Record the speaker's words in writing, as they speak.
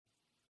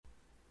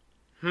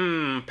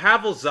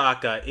Pavel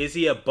Zacha, is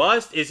he a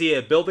bust? Is he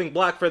a building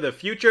block for the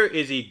future?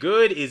 Is he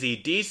good? Is he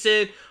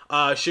decent?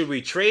 Should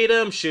we trade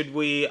him? Should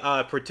we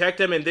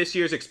protect him in this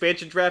year's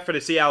expansion draft for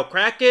the Seattle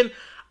Kraken?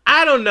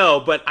 I don't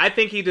know, but I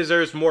think he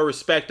deserves more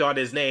respect on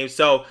his name.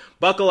 So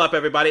buckle up,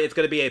 everybody. It's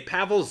going to be a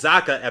Pavel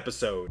Zacha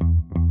episode.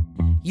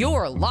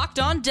 You're Locked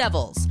On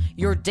Devils,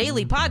 your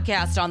daily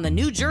podcast on the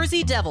New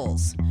Jersey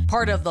Devils.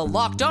 Part of the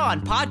Locked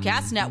On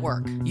Podcast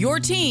Network,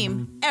 your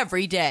team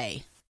every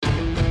day.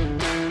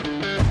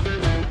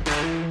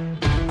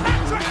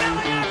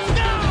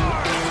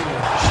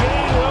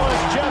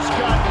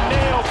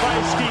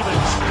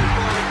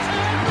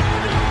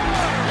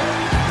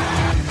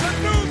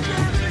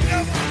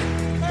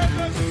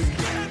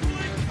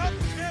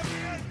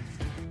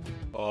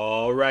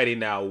 Alrighty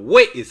now,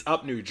 what is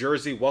up, New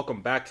Jersey?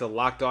 Welcome back to the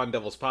Locked On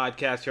Devils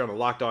podcast here on the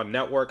Locked On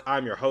Network.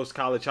 I'm your host,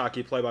 college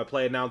hockey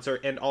play-by-play announcer,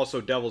 and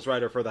also Devils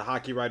writer for the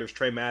Hockey Writers,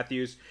 Trey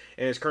Matthews.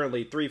 And it's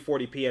currently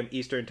 3:40 p.m.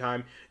 Eastern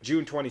Time,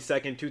 June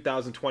 22nd,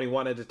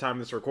 2021 at the time of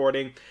this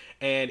recording.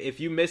 And if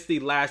you missed the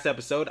last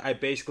episode, I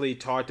basically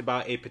talked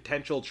about a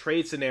potential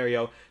trade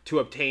scenario to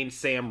obtain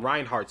Sam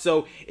Reinhart.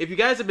 So if you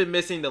guys have been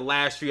missing the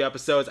last few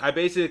episodes, I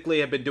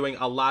basically have been doing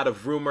a lot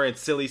of rumor and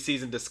silly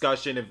season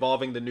discussion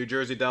involving the New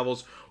Jersey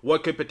Devils.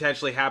 What could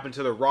potentially happen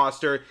to the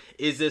roster?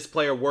 Is this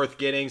player worth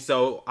getting?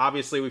 So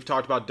obviously we've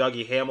talked about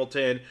Dougie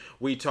Hamilton.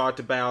 We talked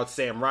about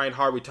Sam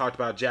Reinhart. We talked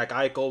about Jack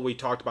Eichel. We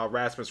talked about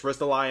Rasmus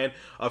Ristolainen.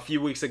 A few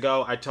weeks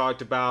ago, I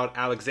talked about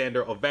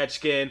Alexander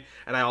Ovechkin.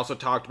 And I also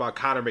talked about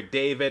Connor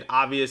McDavid.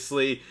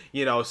 Obviously,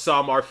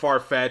 some are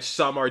far-fetched.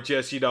 Some are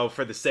just,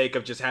 for the sake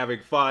of just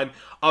having fun.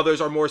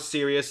 Others are more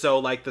serious. So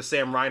like the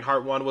Sam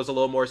Reinhart one was a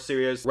little more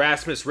serious.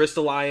 Rasmus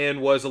Ristolainen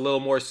was a little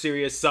more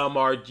serious. Some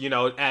are,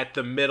 at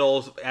the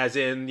middle, as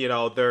in,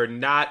 they're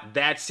not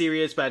that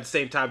serious, but at the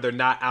same time, they're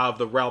not out of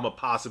the realm of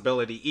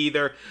possibility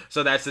either.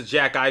 So that's the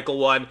Jack Eichel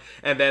one.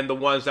 And then the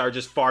ones that are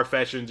just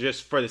far-fetched and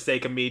just for the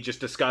sake of me just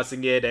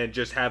discussing it and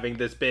just having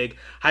this big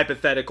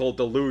hypothetical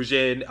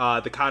delusion,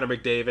 the Connor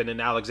McDavid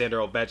and Alexander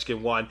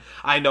Ovechkin one.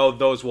 I know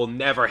those will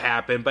never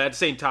happen, but at the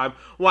same time,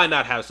 why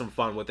not have some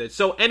fun with it?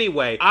 So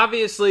anyway,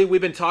 obviously, we've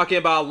been talking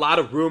about a lot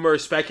of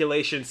rumors,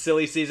 speculation,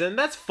 silly season.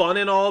 That's fun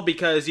and all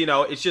because,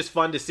 it's just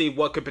fun to see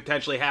what could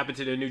potentially happen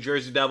to the New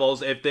Jersey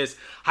Devils if this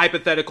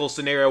hypothetical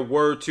scenario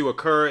were to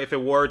occur, if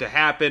it were to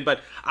happen.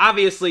 But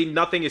obviously,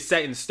 nothing is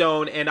set in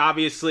stone, and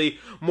obviously,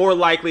 more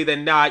likely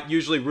than not,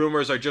 usually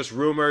rumors are just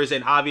rumors,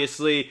 and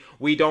obviously,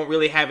 we don't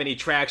really have any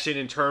traction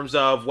in terms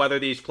of whether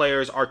these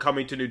players are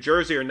coming to New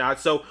Jersey or not.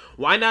 So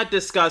why not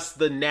discuss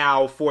the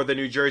now for the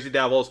New Jersey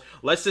Devils?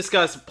 Let's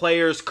discuss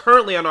players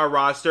currently on our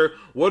roster.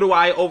 What do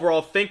I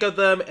overall think of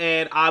them?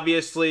 And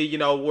obviously,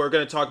 we're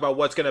going to talk about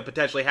what's going to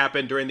potentially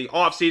happen during the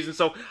offseason.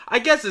 So I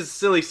guess it's a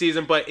silly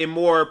season, but it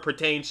more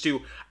pertains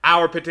to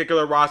our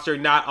particular roster,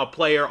 not a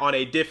player on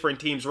a different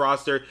team's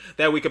roster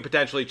that we could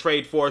potentially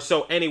trade for.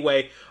 So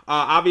anyway,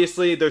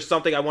 obviously there's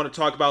something I want to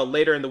talk about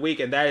later in the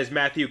week, and that is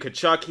Matthew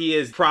Tkachuk. He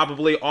is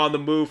probably on the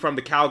move from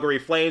the Calgary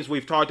Flames.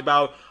 We've talked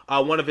about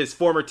one of his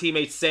former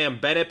teammates, Sam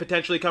Bennett,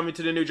 potentially coming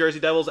to the New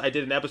Jersey Devils. I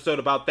did an episode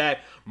about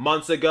that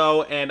months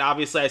ago, and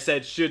obviously I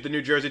said, should the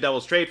New Jersey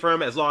Devils trade for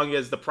him, as long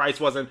as the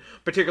price wasn't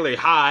particularly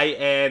high,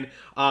 and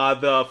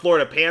the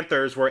Florida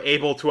Panthers were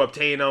able to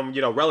obtain him,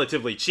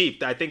 relatively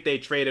cheap. I think they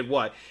traded,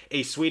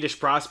 a Swedish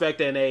prospect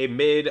and a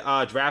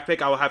mid-draft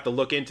pick. I will have to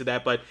look into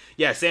that, but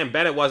yeah, Sam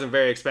Bennett wasn't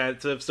very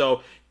expensive,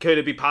 so could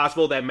it be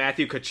possible that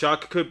Matthew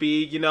Tkachuk could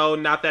be,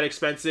 not that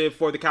expensive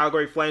for the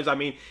Calgary Flames? I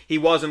mean, he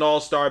was an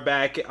all-star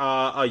back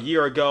a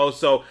year ago,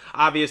 so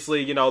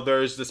obviously,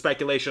 there's the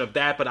speculation of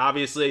that, but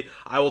obviously,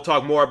 I will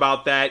talk more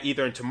about that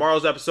either in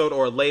tomorrow's episode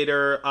or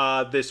later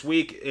this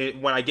week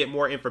when I get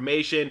more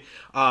information,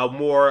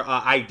 more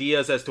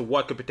ideas as to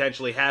what could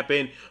potentially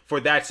happen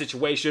for that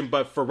situation.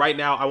 But for right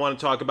now, I want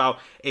to talk about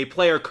a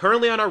player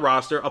currently on our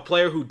roster, a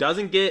player who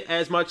doesn't get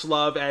as much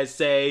love as,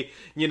 say,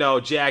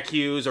 Jack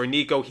Hughes or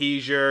Nico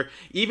Hischier.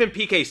 Even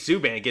PK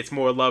Subban gets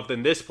more love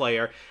than this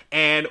player.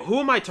 And who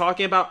am I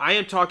talking about? I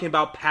am talking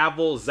about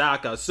Pavel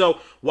Zacha. So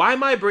why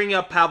am I bringing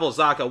up Pavel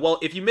Zacha? Well,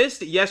 if you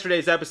missed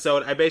yesterday's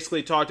episode, I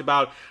basically talked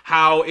about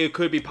how it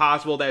could be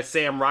possible that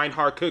Sam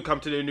Reinhart could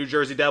come to the New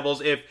Jersey Devils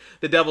if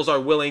the Devils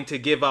are willing to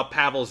give up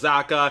Pavel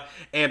Zacha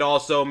and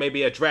also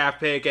maybe a draft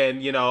pick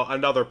and,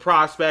 another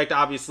prospect.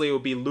 Obviously, it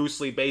would be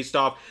loosely based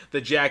off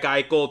the Jack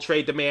Eichel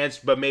trade demands,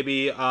 but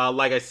maybe,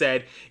 like I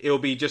said, it will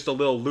be just a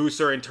little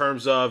looser in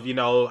terms of,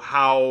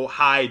 how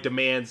high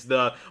demands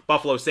the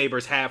Buffalo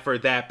Sabres have for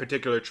that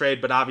particular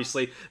trade. But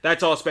obviously,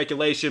 that's all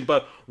speculation.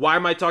 But why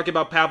am I talking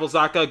about Pavel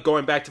Zacha?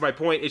 Going back to my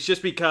point, it's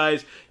just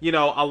because,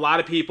 a lot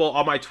of people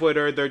on my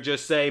Twitter, they're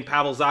just saying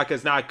Pavel Zacha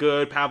is not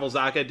good. Pavel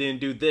Zacha didn't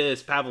do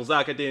this. Pavel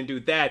Zacha didn't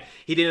do that.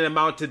 He didn't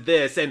amount to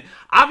this. And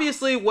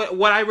obviously,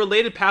 what I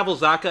related Pavel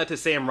Zacha to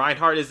Sam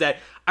Reinhart is that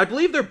I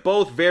believe they're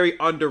both very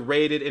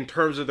underrated in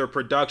terms of their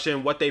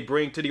production, what they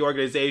bring to the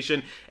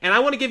organization, and I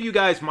want to give you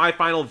guys my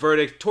final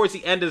verdict towards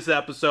the end of this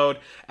episode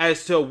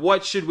as to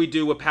what should we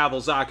do with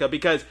Pavel Zacha,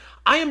 because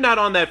I am not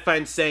on that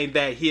fence saying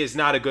that he is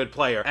not a good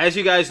player. As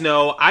you guys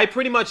know, I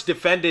pretty much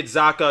defended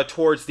Zacha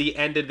towards the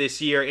end of this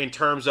year in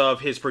terms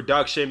of his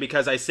production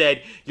because I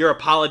said your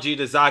apology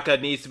to Zacha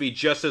needs to be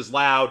just as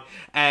loud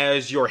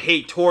as your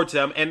hate towards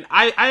him. And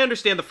I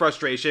understand the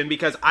frustration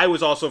because I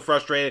was also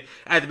frustrated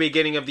at the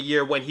beginning of the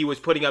year when he was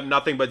putting up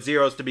nothing but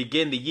zeros to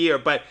begin the year.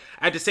 But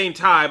at the same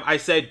time, I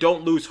said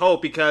don't lose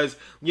hope because,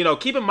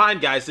 keep in mind,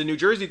 guys, the New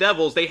Jersey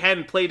Devils, they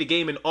hadn't played a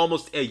game in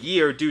almost a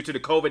year due to the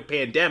COVID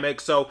pandemic.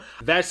 So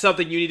that's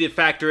something you need to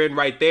factor in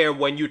right there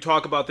when you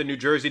talk about the New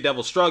Jersey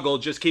Devils struggle.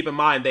 Just keep in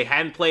mind, they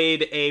hadn't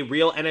played a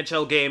real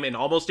NHL game in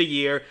almost a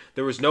year.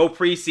 There was no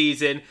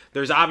preseason.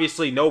 There's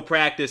obviously no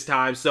practice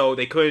time, so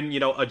they couldn't,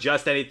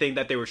 adjust anything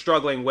that they were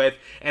struggling with.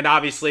 And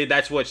obviously,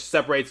 that's what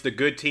separates the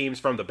good teams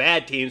from the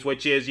bad teams,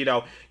 which is,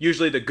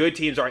 usually the good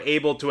teams are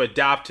able to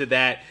adapt to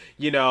that,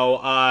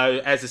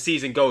 as the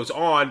season goes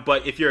on.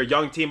 But if you're a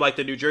young team like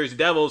the New Jersey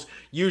Devils,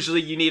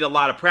 usually you need a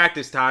lot of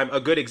practice time. A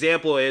good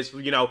example is,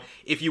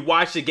 if you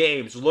watch the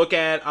games, look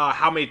at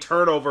how many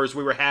turnovers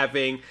we were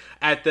having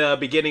at the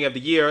beginning of the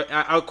year.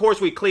 Of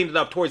course, we cleaned it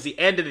up towards the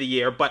end of the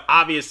year, but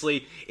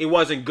obviously it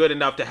wasn't good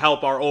enough to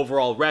help our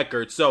overall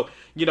record. So,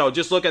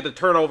 just look at the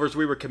turnovers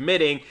we were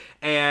committing,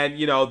 and,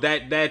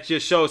 that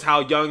just shows how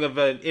young of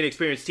an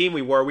inexperienced team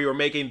we were. We were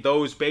making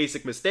those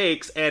basic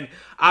mistakes, and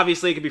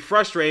obviously it can be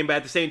frustrating, but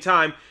at the same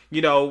time,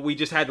 we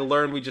just had to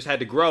learn, we just had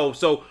to grow.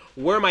 So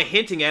where am I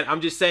hinting at?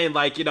 I'm just saying, for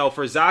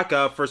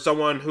Zacha, for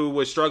someone who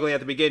was struggling at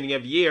the beginning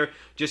of the year,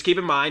 just keep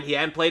in mind, he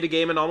hadn't played a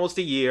game in almost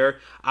a year.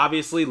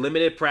 Obviously,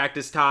 limited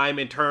practice time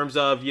in terms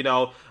of,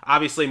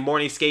 obviously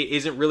morning skate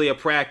isn't really a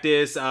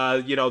practice.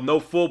 No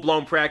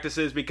full-blown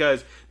practices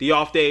because the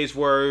off days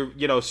were,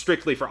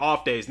 strictly for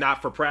off days,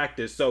 not for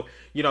practice. So,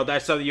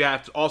 that's something you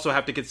also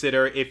have to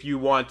consider if you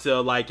want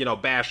to,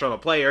 bash on a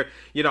player.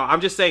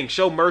 I'm just saying,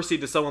 show mercy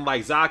to someone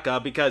like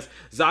Zacha because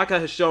Zacha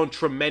has shown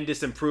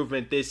tremendous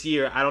improvement this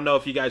year. I don't know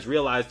if you guys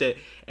realized it.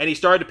 And he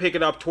started to pick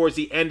it up towards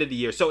the end of the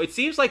year. So it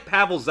seems like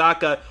Pavel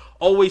Zacha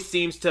always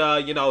seems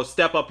to,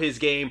 step up his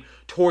game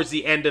towards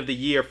the end of the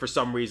year for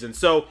some reason.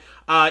 So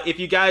if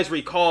you guys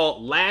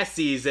recall last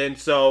season,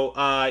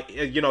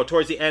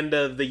 towards the end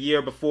of the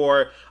year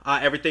before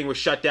everything was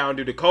shut down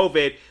due to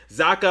COVID,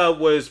 Zacha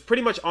was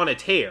pretty much on a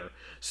tear.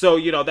 So,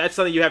 that's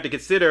something you have to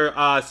consider.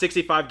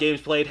 65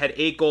 games played, had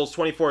 8 goals,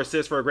 24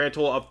 assists for a grand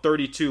total of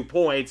 32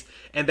 points.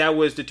 And that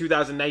was the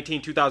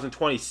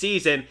 2019-2020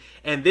 season.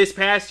 And this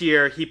past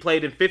year, he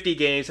played in 50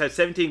 games, had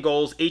 17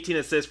 goals, 18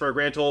 assists for a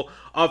grand total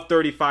of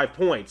 35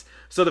 points.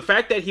 So the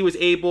fact that he was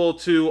able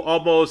to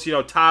almost,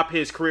 top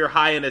his career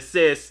high in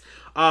assists,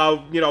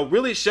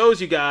 really shows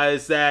you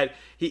guys that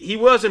he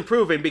was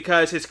improving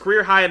because his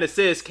career high in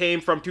assists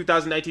came from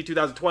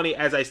 2019-2020,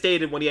 as I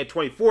stated, when he had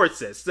 24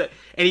 assists,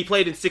 and he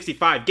played in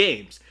 65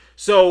 games.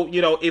 So,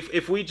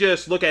 if we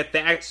just look at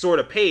that sort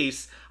of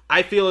pace,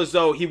 I feel as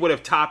though he would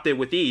have topped it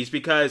with ease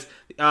because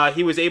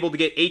he was able to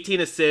get 18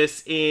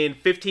 assists in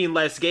 15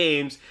 less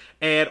games,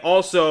 and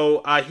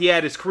also he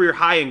had his career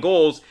high in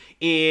goals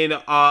in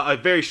a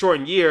very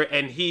shortened year,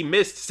 and he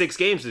missed 6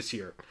 games this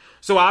year.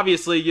 So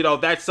obviously,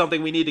 that's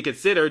something we need to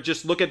consider.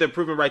 Just look at the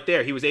improvement right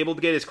there. He was able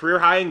to get his career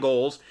high in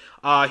goals.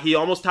 He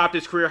almost topped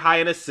his career high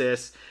in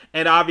assists.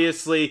 And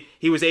obviously,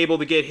 he was able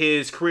to get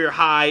his career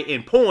high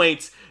in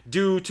points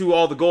due to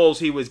all the goals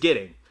he was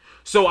getting.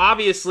 So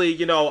obviously,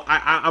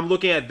 I'm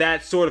looking at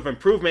that sort of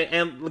improvement.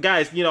 And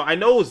guys, I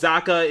know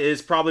Zacha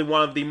is probably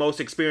one of the most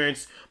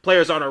experienced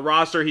players on our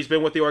roster. He's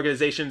been with the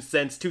organization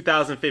since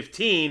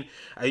 2015.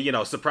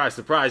 Surprise,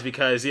 surprise,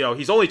 because,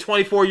 he's only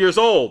 24 years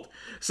old.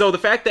 So the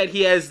fact that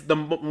he has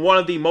one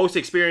of the most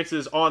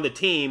experiences on the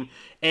team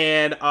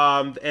and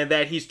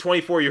that he's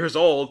 24 years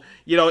old,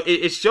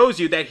 it shows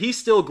you that he's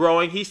still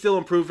growing, he's still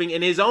improving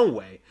in his own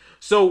way.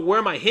 So where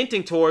am I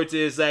hinting towards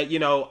is that,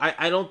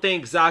 I don't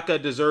think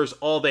Zacha deserves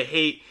all the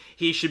hate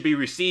he should be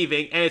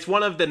receiving. And it's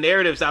one of the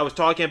narratives I was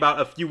talking about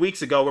a few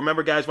weeks ago.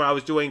 Remember, guys, when I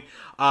was doing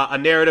a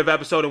narrative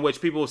episode in which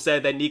people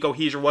said that Nico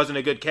Hischier wasn't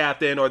a good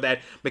captain or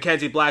that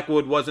Mackenzie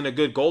Blackwood wasn't a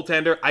good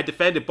goaltender. I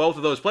defended both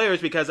of those players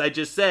because I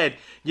just said,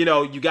 you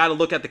got to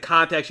look at the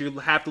context. You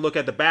have to look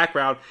at the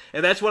background.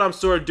 And that's what I'm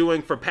sort of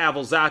doing for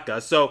Pavel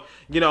Zacha. So,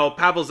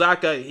 Pavel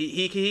Zacha,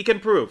 he can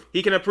improve.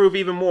 He can improve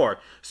even more.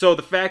 So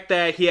the fact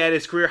that he had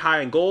his career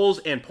high in goals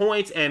and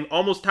points and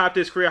almost topped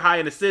his career high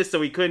in assists,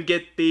 so he couldn't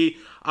get the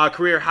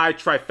career high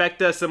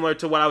trifecta, similar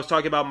to what I was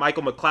talking about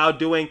Michael McLeod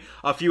doing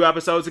a few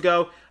episodes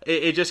ago.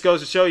 It just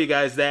goes to show you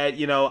guys that,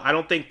 I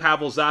don't think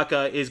Pavel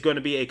Zacha is going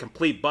to be a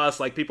complete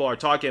bust like people are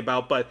talking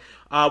about, but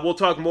we'll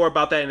talk more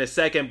about that in a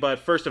second. But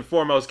first and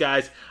foremost,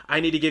 guys, I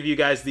need to give you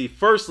guys the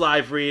first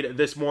live read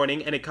this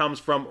morning, and it comes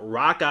from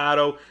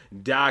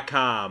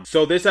RockAuto.com.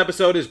 So this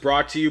episode is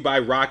brought to you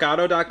by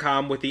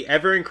RockAuto.com. With the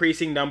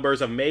ever-increasing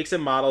numbers of makes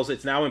and models,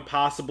 it's now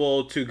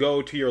impossible to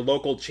go to your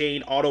local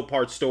chain auto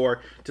parts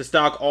store to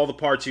stock all the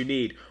parts you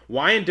need.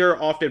 Why endure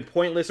often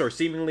pointless or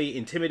seemingly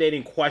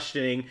intimidating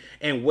questioning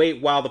and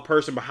wait while the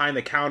person behind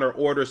the counter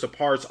orders the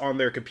parts on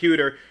their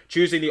computer,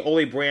 choosing the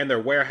only brand their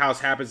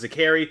warehouse happens to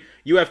carry?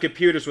 You have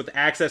computers with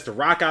access to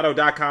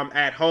RockAuto.com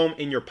at home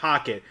in your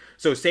pocket.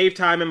 So save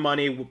time and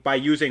money by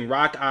using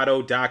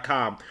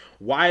rockauto.com.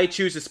 Why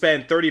choose to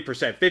spend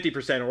 30%,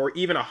 50%, or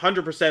even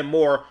 100%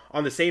 more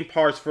on the same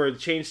parts for a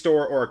chain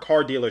store or a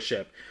car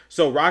dealership?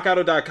 So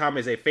rockauto.com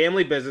is a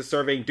family business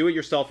serving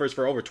do-it-yourselfers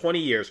for over 20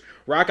 years.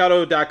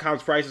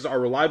 Rockauto.com's prices are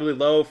reliably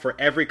low for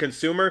every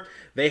consumer.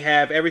 They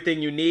have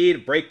everything you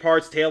need: brake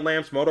parts, tail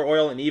lamps, motor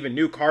oil, and even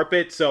new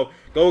carpet. So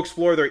go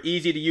explore their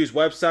easy-to-use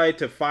website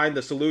to find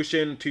the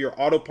solution to your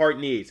auto part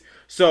needs.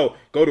 So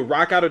go to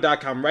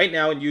rockauto.com right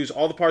now and use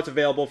all the parts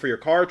available for your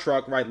car or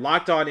truck. Write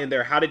Locked On in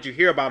their How Did You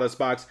Hear About Us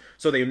box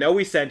so they know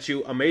we sent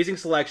you. Amazing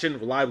selection,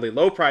 reliably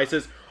low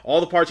prices,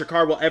 all the parts your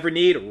car will ever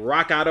need.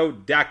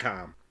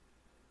 rockauto.com.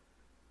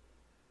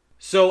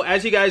 So,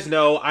 as you guys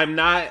know, I'm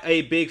not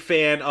a big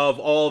fan of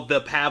all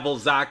the Pavel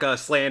Zacha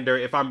slander,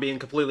 if I'm being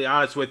completely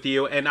honest with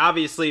you. And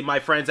obviously,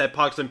 my friends at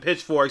Pucks and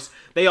Pitchforks,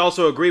 they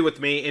also agree with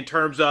me in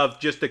terms of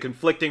just the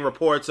conflicting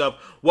reports of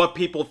what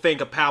people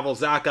think of Pavel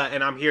Zacha.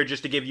 And I'm here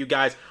just to give you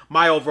guys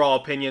my overall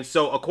opinion.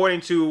 So,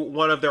 according to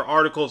one of their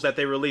articles that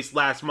they released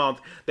last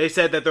month, they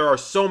said that there are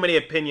so many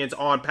opinions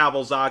on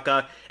Pavel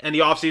Zacha, and the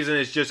offseason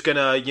is just going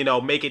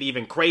to, make it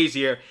even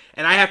crazier.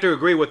 And I have to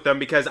agree with them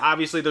because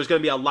obviously there's going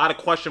to be a lot of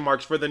question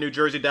marks for the New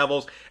Jersey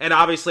Devils. And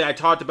obviously I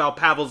talked about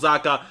Pavel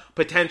Zacha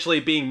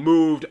potentially being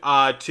moved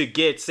to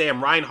get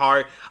Sam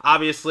Reinhart.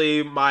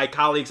 Obviously my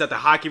colleagues at the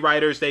Hockey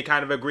Writers, they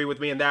kind of agree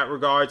with me in that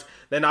regards.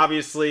 Then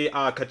obviously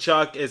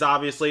Tkachuk is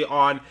obviously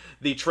on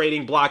the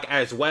trading block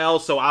as well.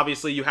 So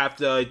obviously you have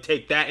to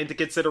take that into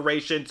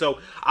consideration. So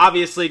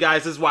obviously,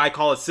 guys, this is why I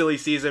call it silly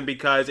season,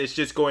 because it's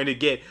just going to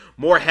get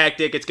more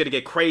hectic. It's going to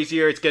get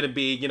crazier. It's going to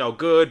be,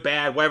 good,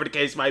 bad, whatever the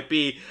case might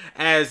be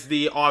as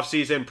the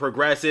offseason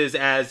progresses,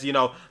 as,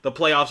 the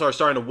playoffs are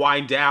starting to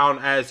wind down,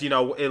 as,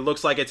 it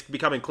looks like it's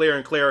becoming clearer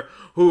and clearer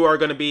who are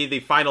going to be the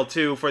final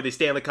two for the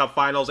Stanley Cup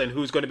Finals and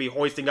who's going to be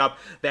hoisting up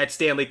that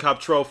Stanley Cup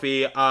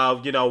trophy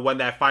when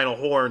that final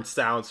horn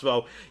sounds.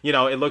 So,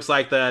 it looks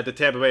like the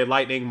Tampa Bay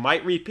Lightning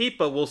might repeat,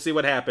 but we'll see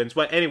what happens.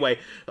 But anyway,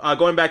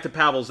 going back to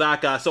Pavel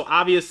Zacha, so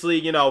obviously,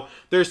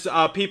 there's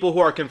people who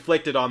are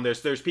conflicted on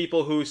this. There's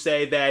people who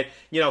say that,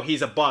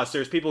 he's a bust.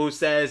 There's people who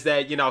says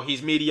that,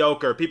 he's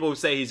mediocre. People who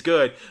say he's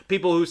good.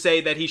 People who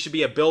say that he should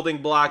be a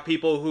building block.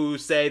 People who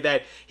say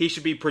that he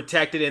should be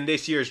protected in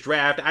this year's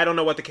draft. I don't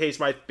know what the case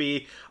might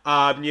be.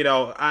 I'm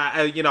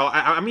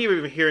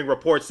even hearing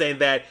reports saying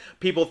that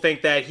people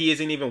think that he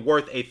isn't even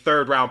worth a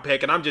third-round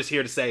pick, and I'm just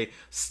here to say,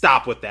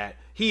 stop with that.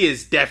 He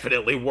is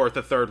definitely worth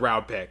a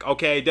third-round pick,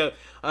 okay?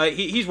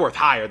 He's worth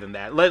higher than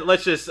that.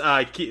 Let's just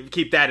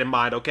keep that in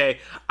mind, okay?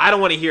 I don't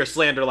want to hear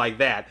slander like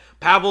that.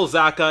 Pavel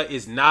Zacha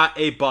is not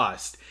a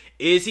bust.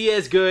 Is he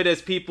as good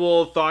as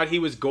people thought he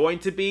was going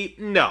to be?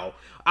 No.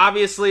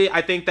 Obviously,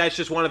 I think that's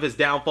just one of his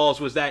downfalls,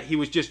 was that he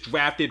was just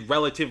drafted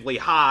relatively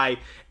high,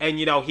 and,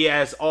 he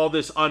has all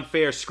this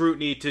unfair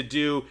scrutiny to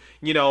do,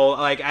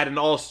 like at an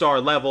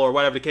all-star level or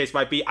whatever the case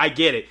might be. I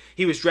get it.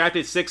 He was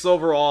drafted 6th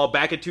overall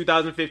back in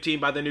 2015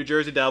 by the New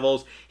Jersey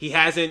Devils. He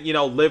hasn't,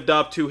 lived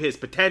up to his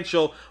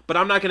potential, but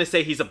I'm not going to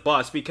say he's a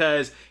bust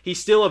because he's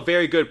still a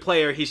very good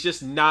player. He's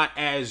just not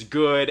as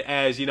good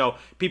as,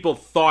 people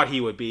thought he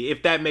would be,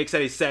 if that makes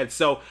any sense.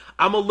 So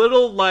I'm a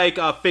little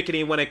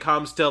fidgety when it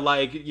comes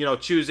to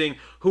choosing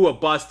who a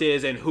bust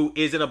is and who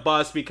isn't a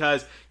bust,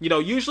 because,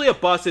 usually a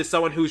bust is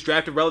someone who's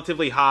drafted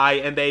relatively high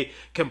and they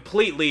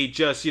completely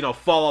just,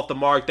 fall off the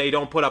mark. They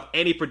don't put up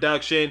any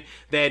production.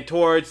 Then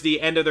towards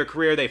the end of their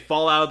career, they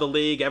fall out of the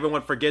league.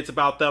 Everyone forgets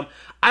about them.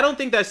 I don't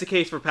think that's the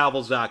case for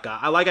Pavel Zacha.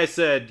 Like I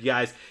said,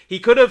 guys, he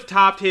could have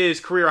topped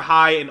his career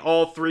high in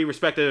all three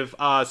respective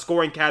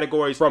scoring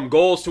categories, from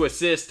goals to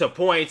assists to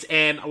points.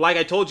 And like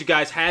I told you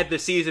guys, had the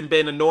season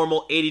been a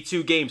normal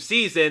 82-game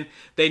season,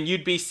 then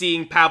you'd be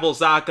seeing Pavel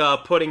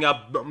Zacha putting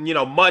up,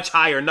 much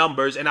higher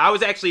numbers. And I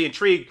was actually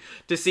intrigued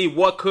to see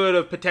what could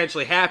have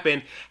potentially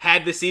happened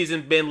had the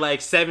season been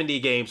like 70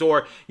 games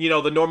or,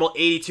 the normal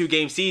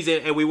 82-game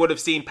season, and we would have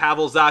seen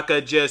Pavel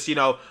Zacha just,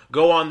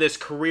 go on this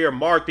career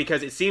mark,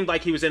 because it seemed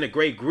like he was in a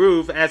great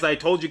groove. As I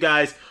told you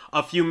guys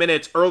a few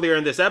minutes earlier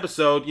in this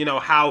episode,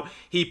 how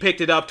he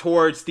picked it up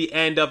towards the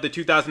end of the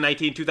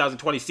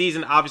 2019-2020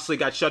 season. Obviously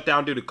got shut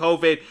down due to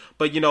COVID,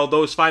 but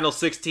those final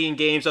 16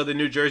 games of the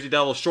New Jersey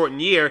Devils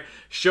shortened year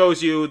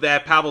shows you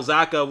that Pavel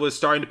Zacha was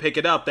starting to pick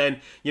it up.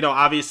 Then,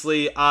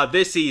 obviously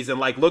this season,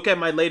 look at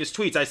my latest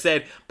tweets. I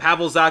said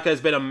Pavel Zacha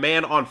has been a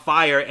man on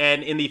fire,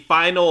 and in the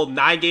final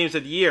 9 games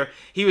of the year,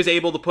 he was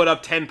able to put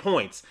up 10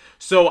 points.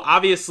 So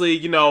obviously,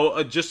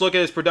 just look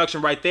at his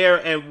production right there.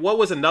 And what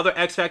was another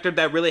X factor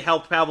that really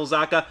helped Pavel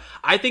Zacha?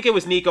 I think it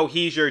was Nico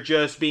Hischier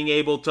just being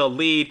able to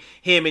lead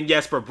him and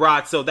Jesper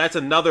Bratt. So that's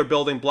another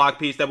building block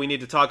piece that we need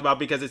to talk about,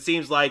 because it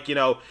seems like,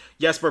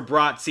 Jesper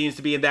Bratt seems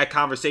to be in that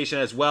conversation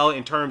as well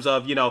in terms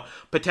of,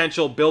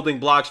 potential building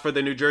blocks for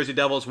the New Jersey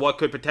Devils, what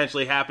could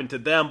potentially happen to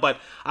them. But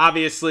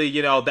obviously,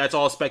 that's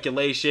all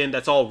speculation,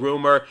 that's all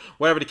rumor,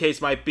 whatever the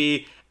case might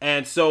be.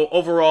 And so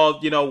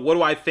overall, what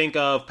do I think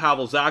of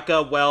Pavel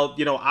Zacha? Well,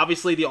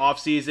 obviously the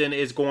offseason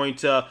is going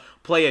to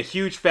play a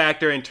huge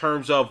factor in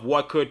terms of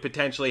what could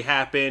potentially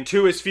happen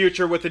to his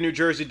future with the New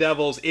Jersey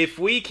Devils. If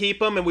we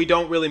keep him and we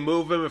don't really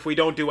move him, if we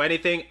don't do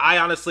anything, I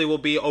honestly will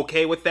be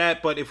okay with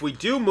that. But if we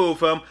do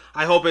move him,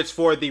 I hope it's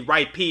for the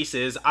right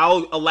pieces.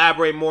 I'll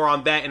elaborate more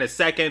on that in a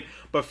second.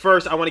 But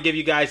first, I want to give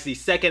you guys the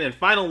second and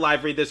final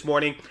live read this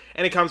morning,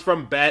 and it comes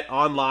from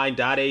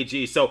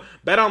betonline.ag. So,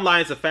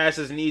 BetOnline is the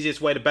fastest and easiest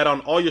way to bet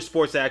on all your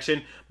sports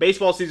action.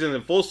 Baseball season is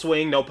in full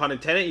swing, no pun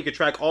intended. You can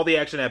track all the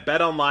action at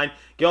BetOnline.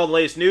 Get all the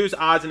latest news,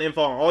 odds, and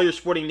info on all your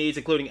sporting needs,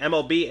 including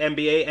MLB,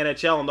 NBA,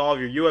 NHL, and all of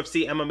your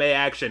UFC, MMA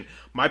action.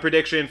 My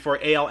prediction for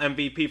AL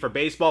MVP for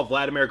baseball,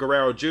 Vladimir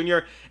Guerrero Jr.,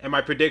 and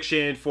my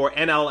prediction for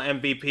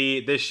NL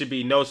MVP, this should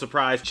be no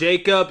surprise,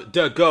 Jacob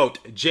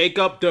DeGoat,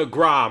 Jacob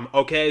DeGrom,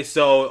 okay?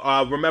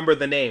 So remember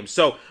the name.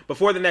 So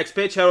before the next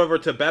pitch, head over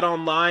to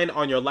BetOnline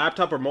on your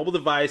laptop or mobile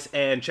device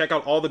and check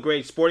out all the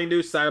great sporting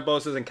news, sign-up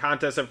bonuses, and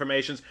contest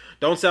informations.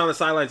 Don't sit on the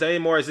sidelines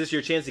anymore, as this is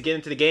your chance to get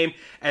into the game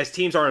as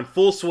teams are in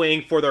full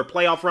swing for their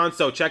playoff run.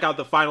 So check out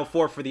the Final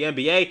Four for the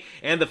NBA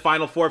and the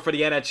Final Four for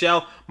the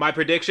NHL. My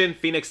prediction,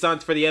 Phoenix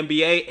Suns for the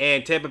NBA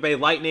and Tampa Bay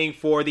Lightning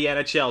for the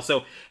NHL.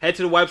 So head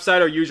to the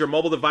website or use your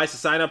mobile device to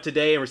sign up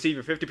today and receive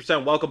your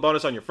 50% welcome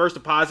bonus on your first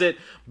deposit.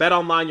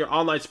 BetOnline, your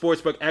online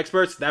sportsbook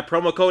experts. That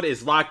promo code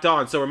is locked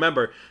on. So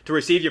remember, to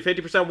receive your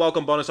 50%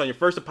 welcome bonus on your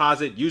first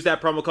deposit, use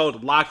that promo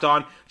code locked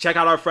on. Check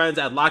out our friends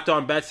at Locked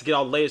On Bets to get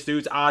all the latest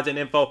news, odds, and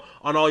info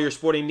on all your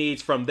sporting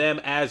needs from them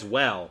as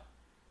well.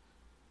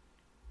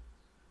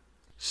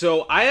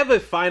 So I have a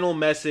final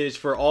message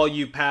for all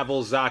you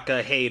Pavel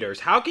Zacha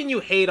haters. How can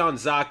you hate on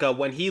Zacha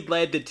when he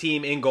led the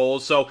team in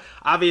goals? So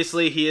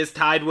obviously he is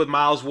tied with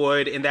Miles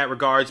Wood in that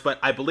regards, but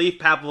I believe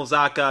Pavel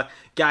Zacha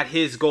got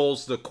his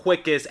goals the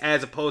quickest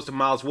as opposed to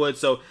Miles Wood.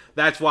 So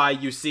that's why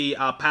you see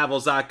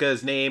Pavel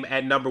Zacha's name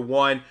at number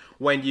one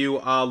when you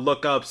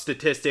look up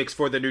statistics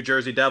for the New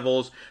Jersey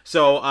Devils.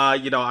 So,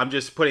 I'm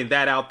just putting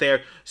that out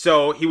there.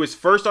 So he was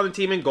first on the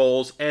team in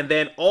goals, and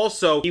then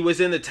also he was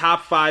in the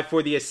top 5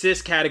 for the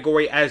assist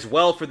category as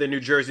well for the New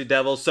Jersey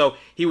Devils. So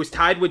he was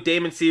tied with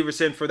Damon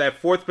Severson for that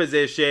 4th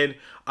position.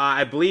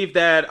 I believe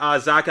that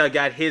Zacha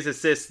got his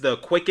assists the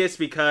quickest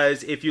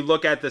because if you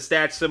look at the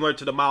stats similar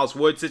to the Miles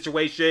Wood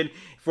situation,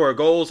 for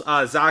goals,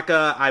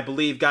 Zacha, I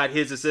believe, got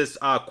his assists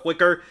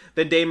quicker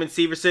than Damon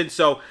Severson.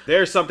 So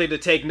there's something to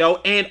take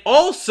note. And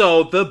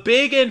also, the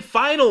big and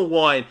final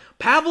one,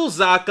 Pavel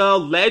Zacha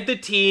led the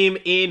team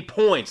in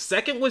points.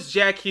 Second was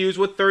Jack Hughes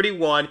with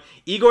 31,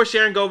 Igor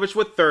Sharangovich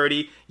with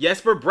 30,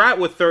 Jesper Bratt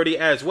with 30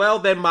 as well,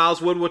 then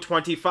Miles Wood with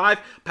 25.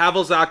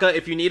 Pavel Zacha,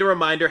 if you need a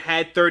reminder,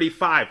 had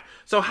 35.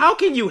 So how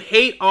can you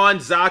hate on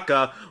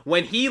Zacha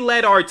when he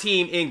led our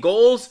team in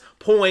goals,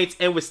 points,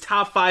 and was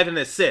top 5 in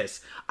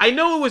assists? I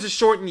know it was a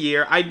shortened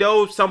year. I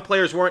know some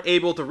players weren't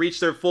able to reach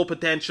their full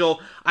potential.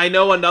 I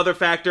know another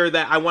factor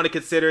that I want to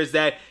consider is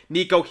that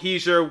Nico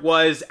Hischier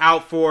was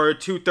out for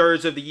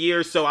 2/3 of the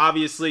year. So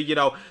obviously,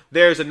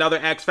 there's another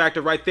X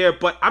factor right there.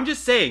 But I'm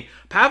just saying,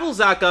 Pavel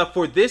Zacha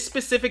for this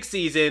specific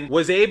season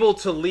was able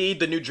to lead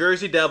the New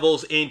Jersey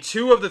Devils in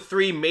 2 of the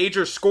 3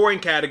 major scoring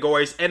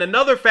categories. And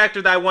another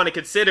factor that I want to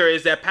consider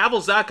is that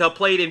Pavel Zacha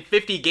played in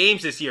 50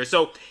 games this year.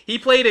 So he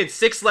played in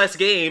 6 less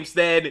games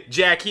than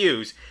Jack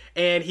Hughes.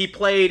 And he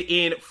played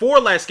in 4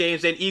 less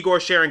games than Igor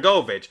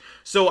Sharangovich.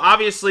 So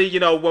obviously,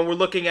 when we're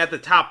looking at the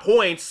top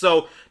points,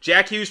 so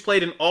Jack Hughes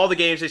played in all the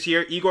games this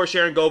year. Igor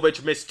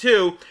Sharangovich missed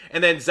 2,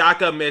 and then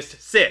Zacha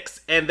missed 6.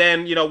 And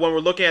then, when we're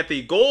looking at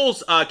the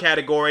goals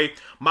category,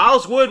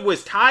 Miles Wood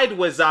was tied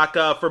with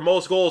Zacha for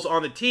most goals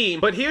on the team.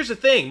 But here's the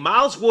thing.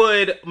 Miles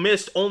Wood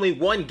missed only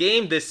 1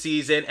 game this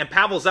season, and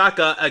Pavel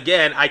Zacha,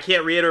 again, I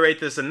can't reiterate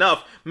this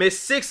enough,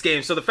 missed 6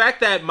 games. So the fact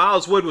that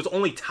Miles Wood was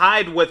only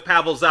tied with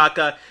Pavel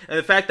Zacha, and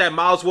the fact that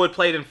Miles Wood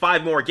played in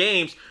 5 more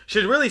games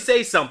should really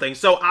say something.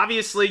 So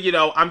obviously,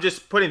 I'm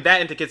just putting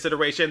that into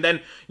consideration.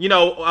 Then,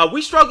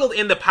 we struggled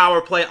in the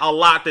power play a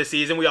lot this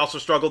season. We also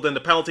struggled in the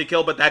penalty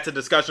kill, but that's a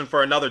discussion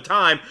for another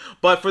time.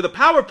 But for the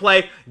power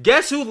play,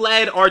 guess who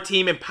led our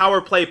team in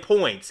power play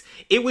points?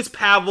 It was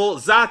Pavel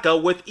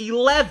Zacha with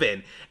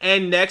 11.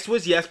 And next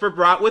was Jesper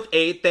Bratt with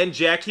 8. Then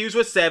Jack Hughes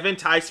with 7.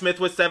 Ty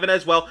Smith with 7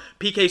 as well.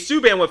 PK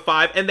Subban with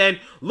 5. And then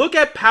look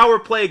at power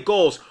play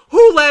goals.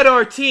 Who led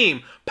our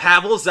team?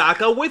 Pavel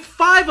Zacha with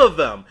 5 of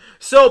them.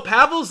 So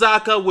Pavel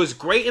Zacha was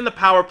great in the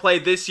power play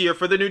this year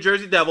for the New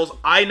Jersey Devils.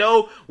 I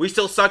know we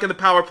still suck in the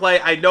power play.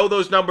 I know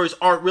those numbers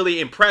aren't really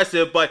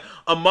impressive, but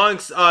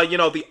amongst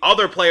the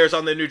other players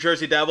on the New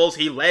Jersey Devils,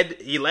 he led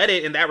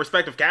it in that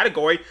respective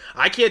category.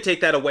 I can't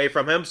take that away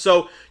from him.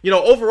 So,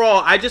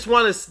 overall, I just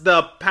want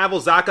the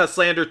Pavel Zacha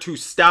slander to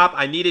stop.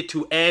 I need it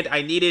to end.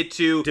 I need it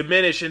to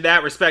diminish in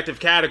that respective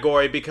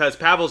category because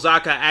Pavel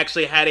Zacha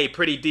actually had a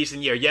pretty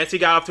decent year. Yes, he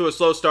got off to a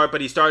slow start,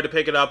 but he started to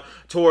pick it up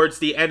towards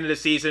the end of the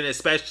season,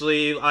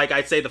 especially, like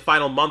I'd say, the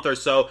final month or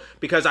so,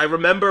 because I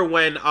remember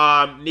when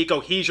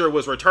Nico Hischier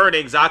was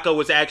returning, Zacha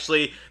was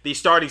actually the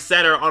starting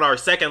center on our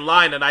second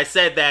line, and I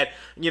said that,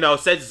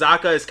 since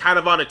Zacha is kind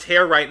of on a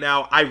tear right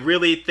now, I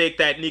really think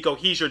that Nico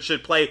Hischier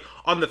should play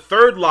on the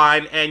third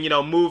line and,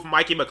 move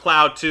Mikey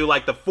McLeod to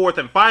like the fourth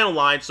and final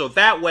line. So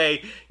that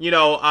way,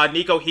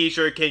 Nico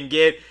Hischier can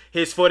get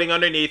his footing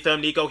underneath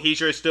him. Nico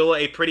Hischier is still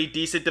a pretty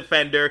decent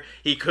defender.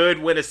 He could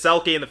win a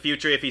Selke in the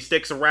future if he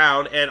sticks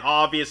around. And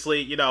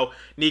obviously,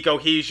 Nico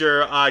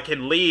Hischier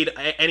can lead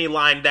any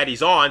line that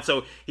he's on.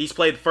 So he's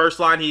played the first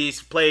line.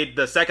 He's played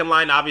the second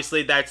line.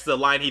 Obviously, that's the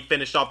line he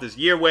finished off this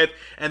year with.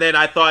 And then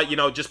I thought,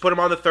 just put him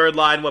on the third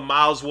line with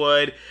Miles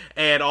Wood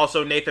and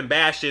also Nathan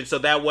Bastian. So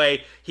that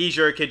way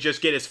Hischier could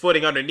just get his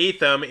footing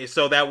underneath him.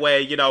 So that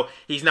way,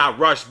 he's not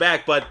rushed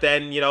back. But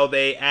then,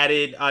 they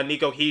added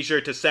Nico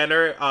Hischier to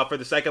center for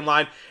the second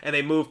line, and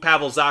they moved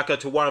Pavel Zacha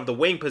to one of the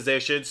wing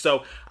positions.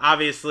 So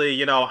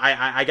obviously,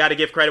 I got to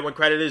give credit when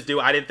credit is due.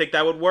 I didn't think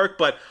that would work,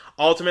 but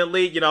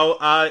ultimately,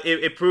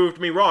 it proved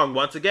me wrong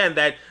once again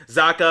that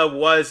Zacha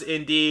was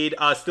indeed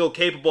still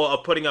capable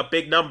of putting up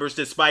big numbers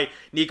despite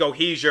Nico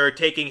Hischier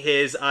taking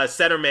his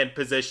centerman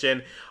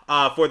position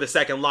for the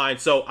second line.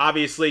 So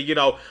obviously,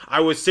 I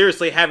was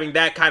seriously having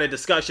that kind of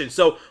discussion.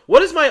 So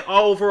what is my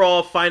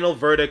overall final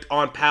verdict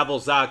on Pavel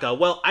Zacha?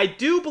 Well, I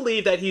do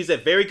believe that he's a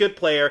very good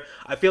player.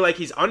 I feel like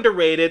he's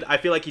underrated. I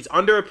feel like he's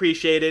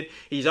underappreciated.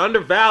 He's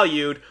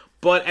undervalued.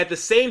 But at the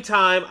same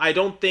time, I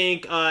don't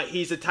think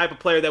he's the type of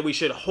player that we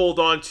should hold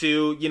on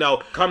to,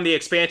 come the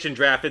expansion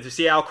draft. If the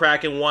Seattle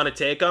Kraken want to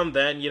take him,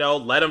 then,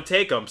 let him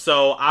take him.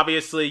 So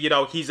obviously,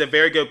 he's a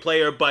very good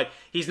player, but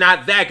he's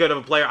not that good of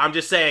a player. I'm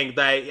just saying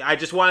that I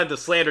just wanted the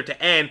slander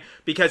to end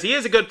because he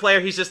is a good player.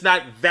 He's just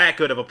not that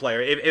good of a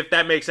player, if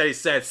that makes any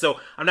sense. So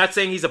I'm not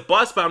saying he's a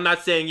bust, but I'm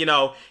not saying,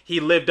 he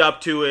lived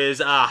up to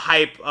his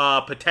hype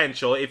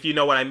potential, if you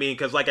know what I mean.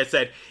 Because like I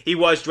said, he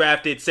was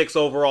drafted 6th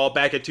overall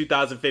back in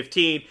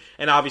 2015,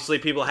 and obviously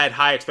people had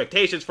high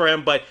expectations for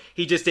him, but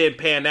he just didn't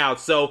pan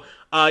out. So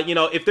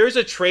if there's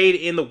a trade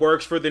in the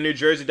works for the New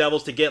Jersey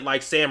Devils to get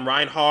like Sam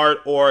Reinhart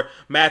or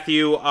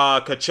Matthew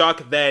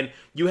Tkachuk, then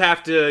you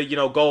have to,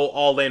 go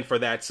all in for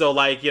that. So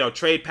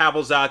trade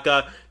Pavel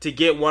Zacha to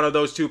get one of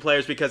those two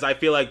players because I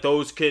feel like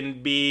those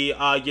can be,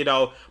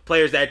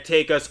 players that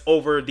take us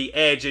over the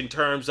edge in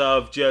terms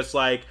of just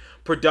like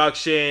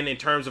production, in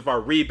terms of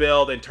our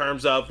rebuild, in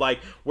terms of like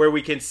where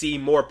we can see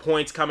more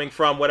points coming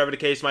from, whatever the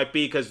case might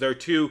be, because they're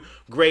two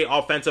great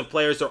offensive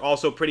players. They're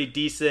also pretty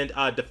decent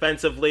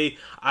defensively.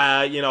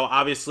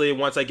 Obviously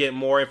once I get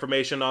more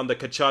information on the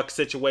Tkachuk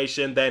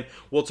situation, then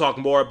we'll talk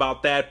more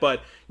about that.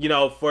 But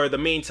for the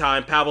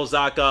meantime, Pavel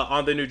Zacha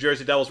on the New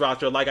Jersey Devils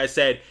roster, like I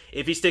said,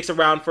 if he sticks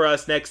around for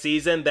us next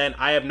season, then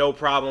I have no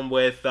problem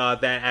with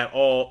that at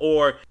all.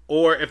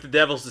 Or if the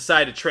Devils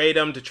decide to trade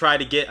him to try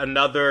to get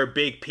another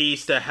big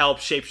piece to help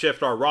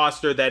shapeshift our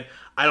roster, then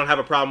I don't have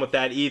a problem with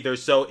that either.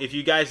 So if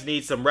you guys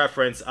need some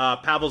reference,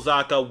 Pavel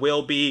Zacha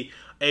will be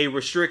a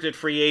restricted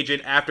free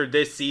agent after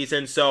this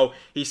season. So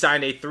he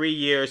signed a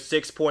 3-year,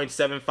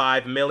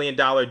 $6.75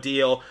 million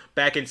deal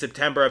back in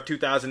September of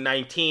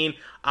 2019.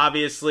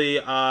 Obviously,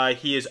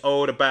 he is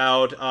owed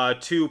about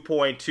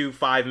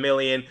 $2.25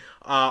 million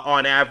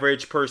on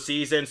average per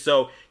season.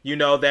 So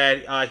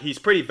that he's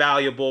pretty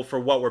valuable for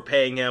what we're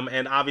paying him.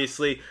 And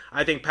obviously,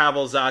 I think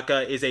Pavel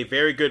Zacha is a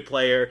very good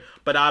player.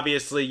 But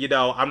obviously,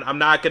 I'm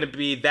not going to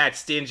be that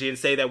stingy and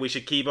say that we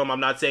should keep him. I'm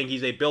not saying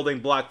he's a building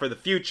block for the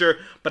future,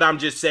 but I'm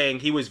just saying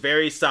he was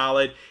very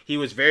solid. He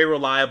was very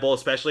reliable,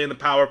 especially in the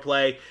power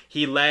play.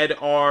 He led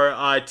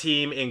our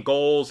team in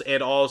goals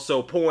and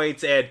also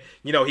points, and,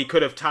 he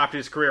could have topped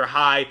his career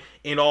high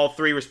in all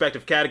three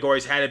respective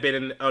categories had it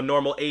been a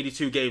normal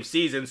 82-game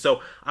season.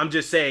 So I'm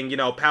just saying,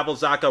 Pavel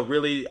Zacha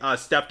really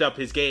stepped up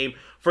his game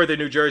for the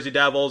New Jersey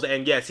Devils.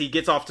 And yes, he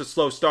gets off to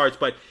slow starts,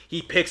 but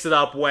he picks it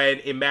up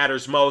when it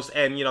matters most.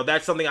 And,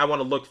 that's something I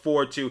want to look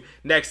forward to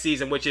next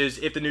season, which is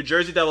if the New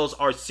Jersey Devils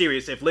are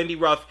serious, if Lindy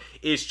Ruff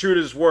is true to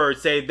his word,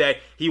 saying that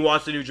he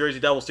wants the New Jersey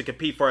Devils to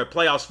compete for a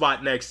playoff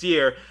spot next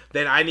year,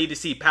 then I need to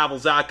see Pavel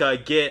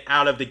Zacha get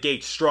out of the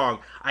gate strong.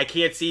 I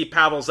can't see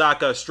Pavel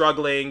Zacha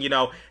struggling,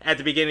 at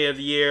the beginning of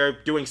the year,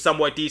 doing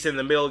somewhat decent in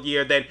the middle of the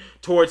year, then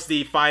towards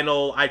the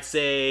final, I'd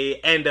say,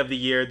 end of the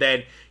year,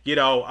 then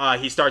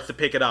he starts to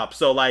pick it up.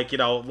 So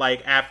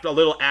after a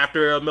little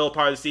after the middle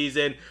part of the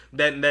season,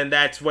 then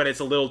that's when it's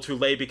a little too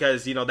late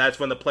because, that's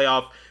when the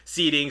playoff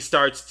seeding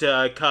starts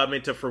to come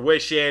into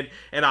fruition.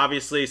 And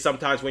obviously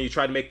sometimes when you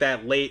try to make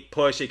that late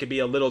push, it can be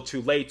a little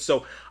too late.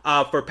 So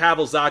for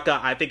Pavel Zacha,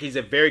 I think he's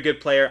a very good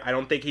player. I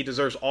don't think he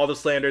deserves all the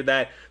slander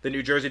that the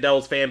New Jersey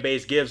Devils fan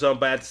base gives him.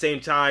 But at the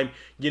same time,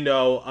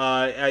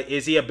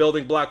 is he a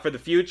building block for the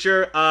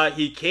future?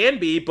 He can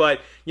be,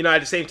 but at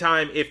the same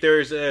time, if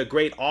there's a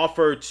great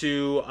offer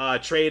to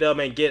trade him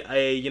and get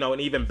an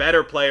even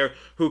better player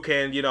who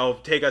can,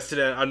 take us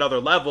to another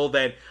level,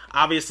 then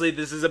obviously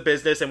this is a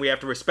business and we have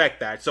to respect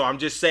that. So I'm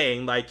just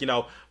saying,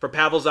 for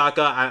Pavel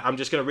Zacha, I'm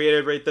just going to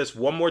reiterate this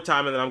one more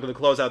time and then I'm going to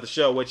close out the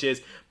show, which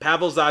is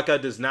Pavel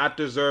Zacha does not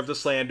deserve the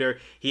slander.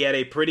 He had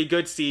a pretty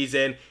good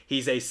season.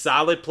 He's a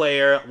solid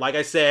player. Like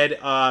I said,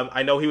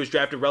 I know he was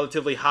drafted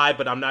relatively high,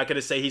 but I'm not going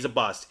to say he's a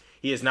bust.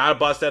 He is not a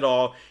bust at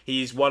all.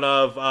 He's one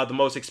of the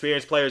most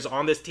experienced players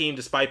on this team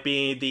despite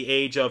being the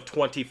age of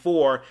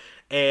 24.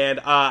 And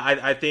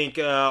I think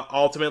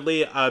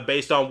ultimately,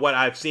 based on what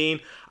I've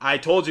seen, I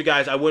told you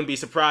guys I wouldn't be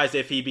surprised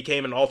if he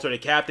became an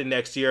alternate captain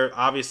next year.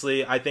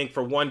 Obviously, I think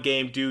for one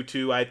game due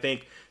to, I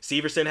think,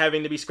 Severson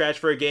having to be scratched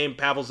for a game,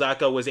 Pavel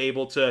Zacha was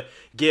able to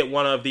get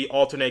one of the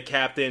alternate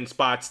captain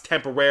spots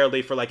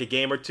temporarily for like a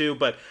game or two.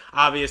 But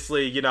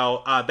obviously,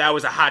 that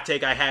was a hot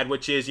take I had,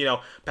 which is,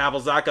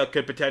 Pavel Zacha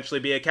could potentially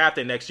be a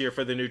captain next year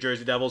for the New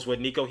Jersey Devils, with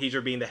Nico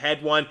Hischier being the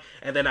head one.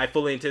 And then I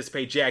fully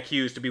anticipate Jack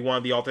Hughes to be one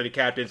of the alternate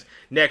captains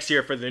next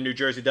year for the New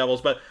Jersey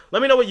Devils. But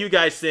let me know what you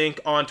guys think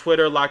on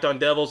Twitter, Locked On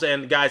Devils.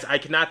 And guys, I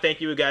cannot thank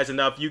you guys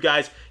enough. You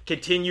guys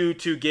continue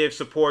to give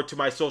support to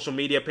my social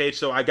media page.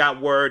 So I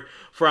got word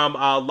from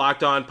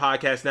Locked On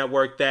Podcast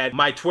Network that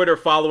my Twitter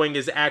following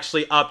is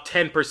actually up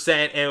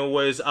 10% and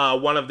was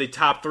one of the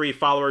top 3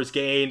 followers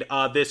gained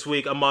this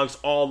week amongst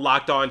all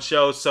Locked On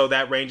shows. So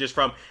that ranges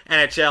from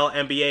NHL,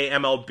 NBA,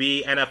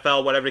 MLB,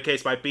 NFL, whatever the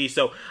case might be.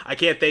 So I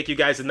can't thank you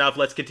guys enough.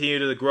 Let's continue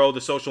to grow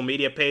the social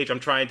media page. I'm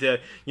trying to,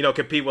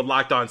 compete with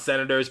Locked On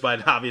Senators,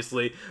 but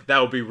obviously that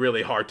would be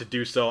really hard to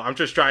do so. I'm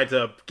just trying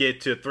to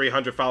get to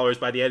 300 followers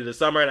by the end of the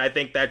summer, and I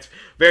think that's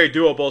very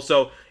doable.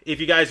 So if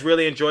you guys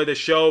really enjoy the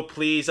show,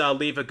 please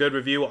leave a good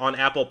review on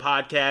Apple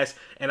Podcasts,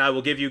 and I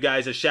will give you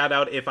guys a shout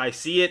out if I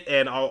see it,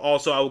 and I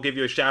will give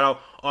you a shout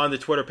out on the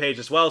Twitter page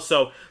as well.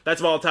 So that's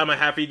all the time I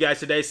have for you guys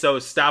today. So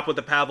stop with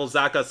the Pavel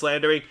Zacha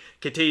slandering.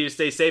 Continue to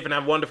stay safe and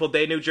have a wonderful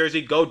day, New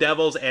Jersey. Go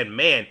Devils. And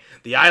man,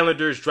 the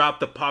Islanders dropped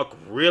the puck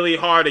really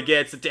hard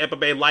against the Tampa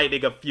Bay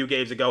Lightning a few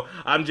games ago.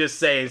 I'm just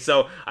saying.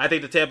 So I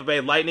think the Tampa Bay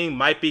Lightning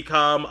might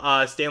become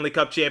Stanley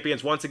Cup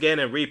champions once again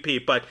and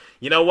repeat. But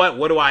you know what?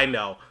 What do I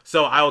know?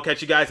 So I will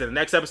catch you guys in the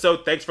next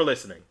episode. Thanks for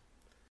listening.